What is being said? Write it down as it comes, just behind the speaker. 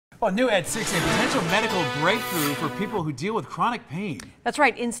Well, new at 6, a potential medical breakthrough for people who deal with chronic pain. That's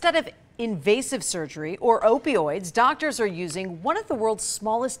right. Instead of invasive surgery or opioids, doctors are using one of the world's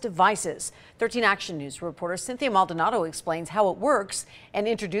smallest devices. 13 Action News reporter Cynthia Maldonado explains how it works and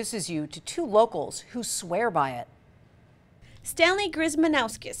introduces you to two locals who swear by it. Stanley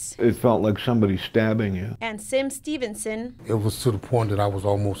Grismanowskis. It felt like somebody stabbing you. And Sim Stevenson. It was to the point that I was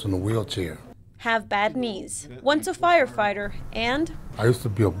almost in a wheelchair. Have bad knees. Once a firefighter and I used to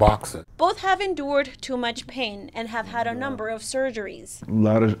be a boxer. both have endured too much pain and have had a number of surgeries. A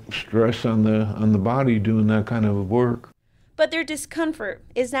lot of stress on the body doing that kind of work. But their discomfort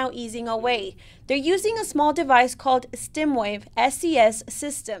is now easing away. They're using a small device called Stimwave SCS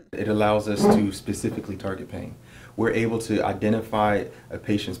System. It allows us to specifically target pain. We're able to identify a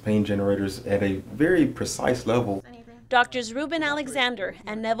patient's pain generators at a very precise level. Doctors Ruben Alexander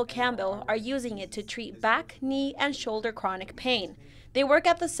and Neville Campbell are using it to treat back, knee, and shoulder chronic pain. They work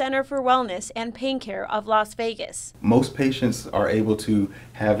at the Center for Wellness and Pain Care of Las Vegas. Most patients are able to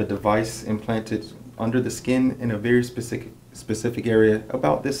have a device implanted under the skin in a very specific area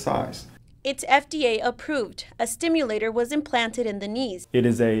about this size. It's FDA approved. A stimulator was implanted in the knees. It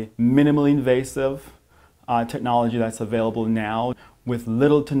is a minimally invasive technology that's available now with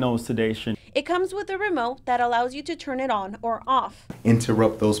little to no sedation. It comes with a remote that allows you to turn it on or off.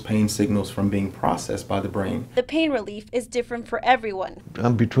 Interrupt those pain signals from being processed by the brain. The pain relief is different for everyone.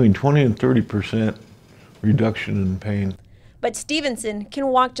 I'm between 20 and 30% reduction in pain. But Stevenson can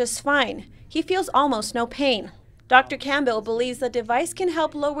walk just fine. He feels almost no pain. Dr. Campbell believes the device can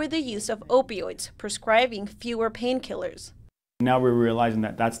help lower the use of opioids, prescribing fewer painkillers. Now we're realizing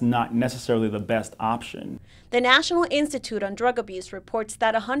that that's not necessarily the best option. The National Institute on Drug Abuse reports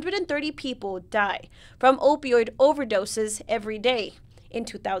that 130 people die from opioid overdoses every day. In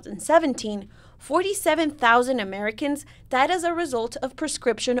 2017, 47,000 Americans died as a result of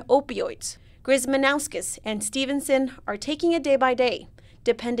prescription opioids. Grismanowskis and Stevenson are taking it day by day,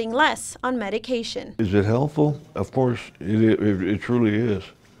 depending less on medication. Is it helpful? Of course, it truly is.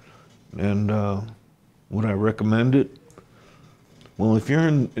 And would I recommend it? Well, if you're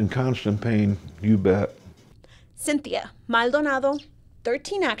in constant pain, you bet. Cynthia Maldonado,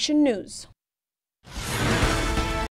 13 Action News.